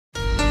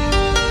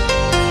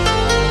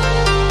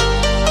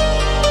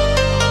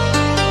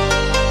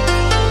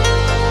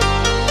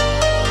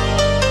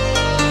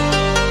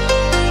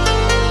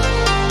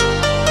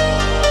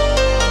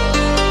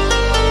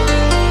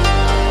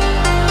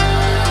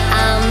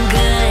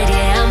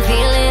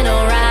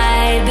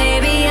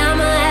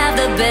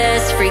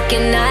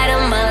freaking night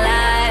of my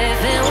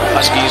life.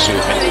 Huskies who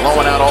have been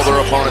blowing out all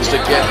their opponents to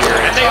get here,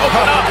 and they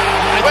open up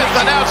with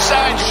an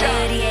outside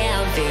shot.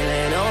 Yeah, I'm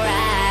feeling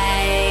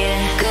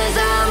alright. 'Cause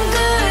I'm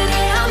good,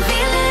 yeah, I'm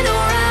feeling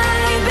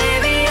alright.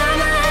 Baby,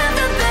 I'ma have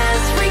the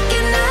best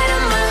freaking night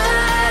of my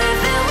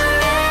life. And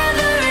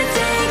wherever it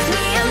takes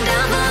me, I'm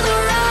down for the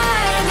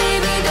ride.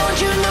 Baby, don't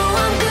you know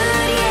I'm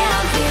good, yeah,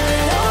 I'm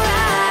feeling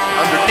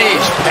alright.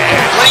 Underneath,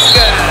 pass,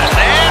 Lincoln,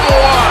 and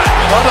one.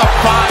 What a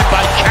find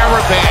by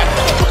Caravan.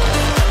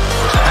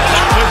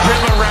 That moves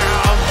him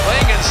around.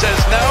 Lincoln says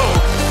no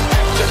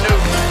to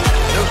Newton.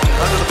 Newton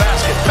under the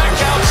basket. Back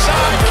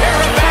outside,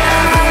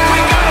 Caravan. We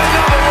got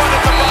another one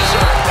at the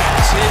buzzer.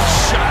 That's his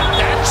shot.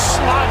 That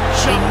slot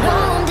jumper.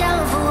 I'm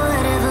down for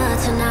whatever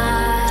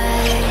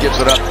tonight. Gives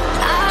it up.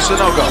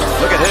 Sunogo.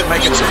 Look at him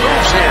making some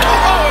moves here.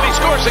 Oh, and he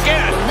scores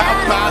again. How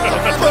about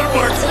the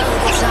footwork?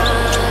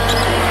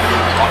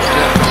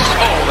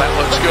 Oh, that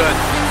looks good.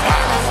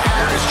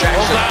 Wow. Here's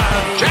Jackson.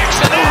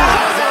 Jackson in.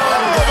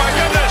 Oh, my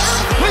goodness.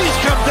 Please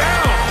come down.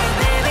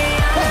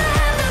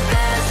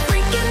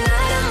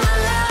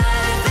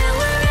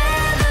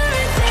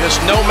 Just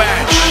no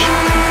match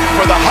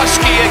for the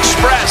Husky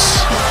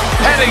Express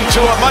heading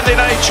to a Monday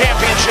night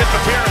championship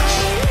appearance.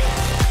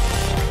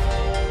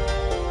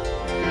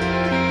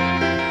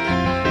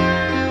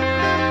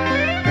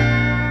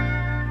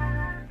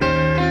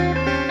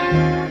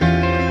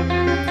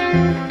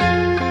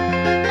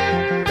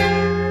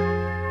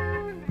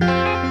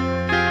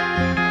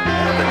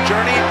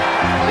 Journey,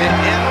 it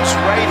ends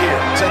right here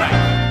tonight.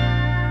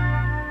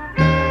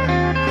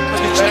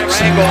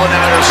 Angle and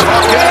now there's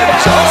some good.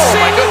 Oh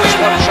my goodness,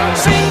 what a shot.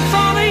 Sing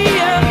for the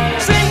year,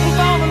 sing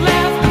for the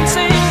left, and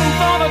sing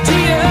for the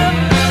tear.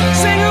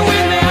 Sing it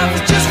with me,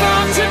 it's just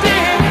for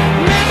today.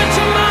 Maybe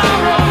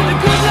tomorrow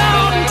the good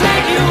Lord will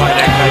take you By away.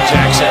 that guy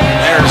Jackson.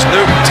 There's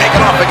Newton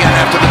taking off again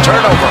after the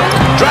turnover.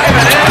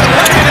 Driving in,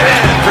 laying it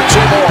in for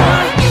two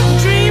more.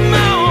 Dream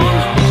on,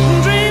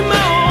 dream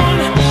on,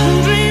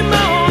 dream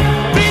on.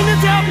 Dream it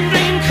up and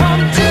dream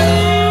come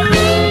true.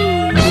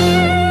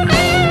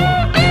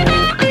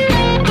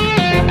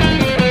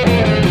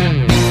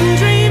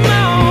 Dream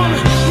on,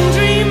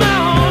 dream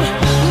on,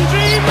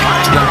 dream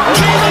on.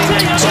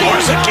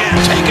 Scores again,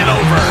 taking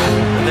over.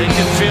 They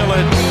can feel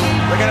it.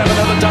 They're going to have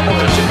another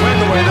double-digit win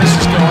the way this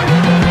is going.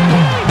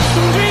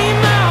 Dream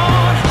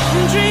on,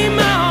 dream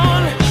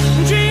on,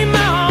 dream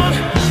on,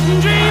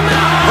 dream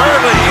on.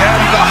 Hurley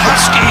and the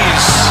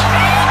Huskies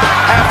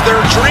have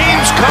their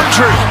dreams come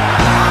true.